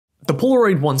The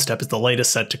Polaroid One Step is the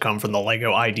latest set to come from the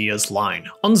LEGO Ideas line.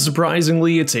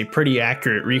 Unsurprisingly, it's a pretty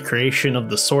accurate recreation of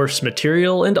the source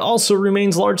material and also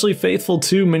remains largely faithful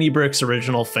to MiniBrick's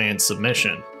original fan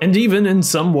submission, and even in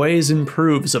some ways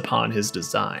improves upon his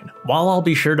design. While I'll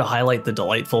be sure to highlight the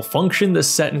delightful function this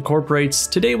set incorporates,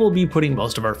 today we'll be putting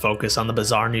most of our focus on the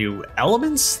bizarre new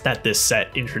elements that this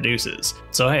set introduces.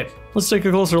 So hey, let's take a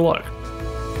closer look.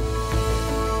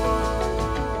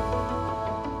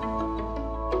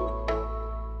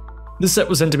 This set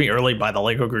was sent to me early by the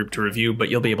LEGO group to review, but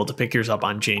you'll be able to pick yours up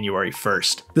on January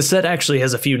 1st. The set actually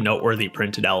has a few noteworthy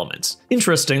printed elements.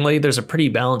 Interestingly, there's a pretty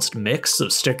balanced mix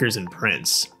of stickers and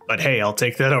prints. But hey, I'll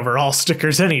take that over all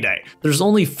stickers any day. There's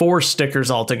only 4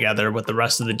 stickers altogether, with the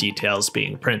rest of the details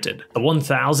being printed. The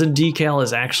 1000 decal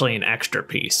is actually an extra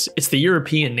piece. It's the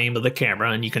European name of the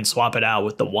camera, and you can swap it out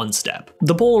with the One Step.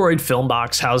 The Polaroid film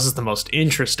box houses the most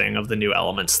interesting of the new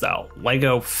elements though,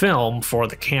 LEGO film for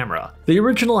the camera. The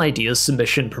original Ideas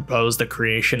submission proposed the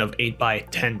creation of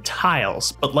 8x10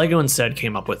 tiles, but LEGO instead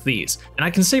came up with these. And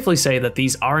I can safely say that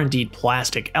these are indeed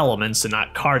plastic elements and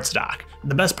not cardstock.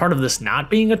 The best part of this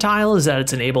not being a tile is that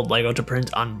it's enabled LEGO to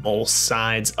print on both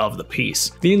sides of the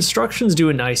piece. The instructions do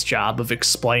a nice job of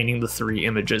explaining the 3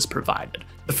 images provided.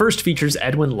 The first features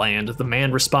Edwin Land, the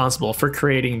man responsible for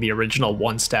creating the original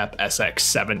One Step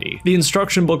SX70. The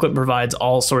instruction booklet provides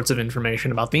all sorts of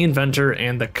information about the inventor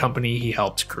and the company he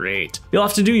helped create. You'll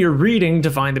have to do your reading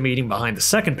to find the meaning behind the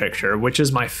second picture, which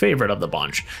is my favorite of the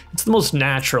bunch. It's the most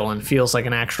natural and feels like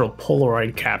an actual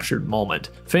Polaroid captured moment.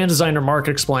 Fan designer Mark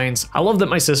explains, "I love that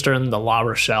my sister and the La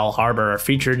Rochelle Harbor are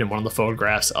featured in one of the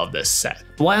photographs of this set."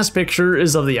 The last picture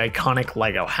is of the iconic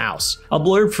LEGO house. A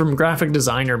blurb from graphic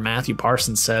designer Matthew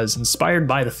Parsons says, "Inspired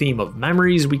by the theme of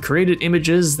memories, we created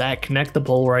images that connect the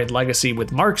Polaroid legacy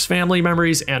with Mark's family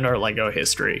memories and our LEGO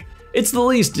history." It's the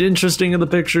least interesting of the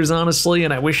pictures, honestly,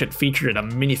 and I wish it featured a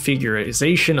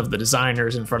minifigurization of the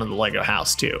designers in front of the LEGO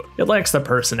house too. It lacks the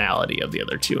personality of the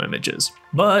other 2 images.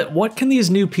 But what can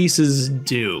these new pieces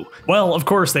do? Well, of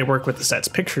course they work with the set's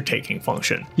picture taking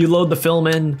function. You load the film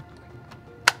in,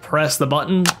 press the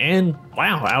button, and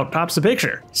wow, out pops the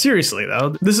picture. Seriously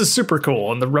though, this is super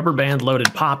cool, and the rubber band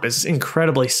loaded pop is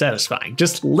incredibly satisfying.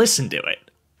 Just listen to it.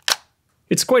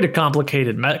 It's quite a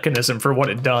complicated mechanism for what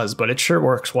it does, but it sure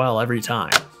works well every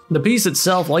time. The piece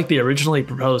itself, like the originally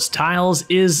proposed tiles,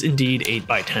 is indeed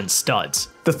 8x10 studs.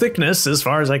 The thickness, as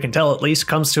far as I can tell at least,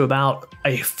 comes to about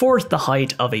 1/4 the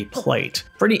height of a plate.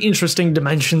 Pretty interesting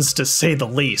dimensions to say the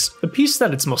least. The piece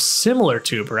that it's most similar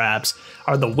to, perhaps,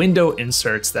 are the window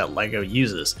inserts that LEGO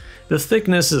uses. The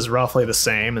thickness is roughly the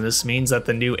same, and this means that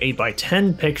the new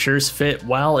 8x10 pictures fit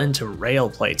well into rail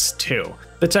plates too.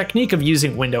 The technique of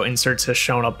using window inserts has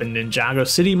shown up in Ninjago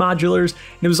City modulars,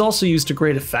 and it was also used to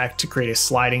great effect to create a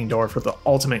sliding door for the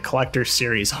Ultimate Collector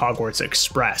Series Hogwarts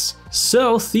Express.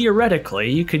 So theoretically,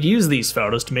 you could use these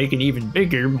photos to make an even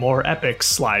bigger, more epic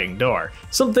sliding door.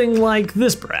 Something like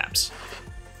this perhaps.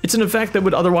 It's an effect that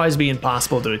would otherwise be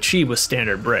impossible to achieve with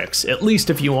standard bricks, at least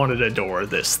if you wanted a door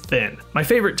this thin. My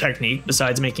favorite technique,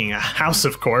 besides making a house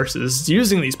of course, is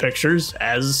using these pictures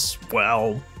as,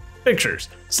 well, pictures.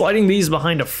 Sliding these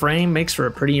behind a frame makes for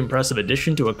a pretty impressive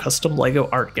addition to a custom LEGO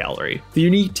art gallery. The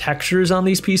unique textures on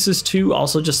these pieces too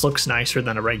also just looks nicer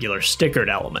than a regular stickered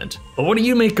element. But what do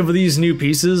you make of these new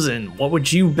pieces, and what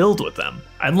would you build with them?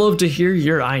 I'd love to hear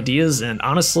your ideas, and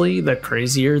honestly, the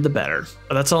crazier the better.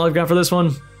 But that's all I've got for this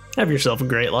one. Have yourself a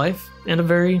great life, and a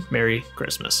very Merry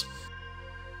Christmas.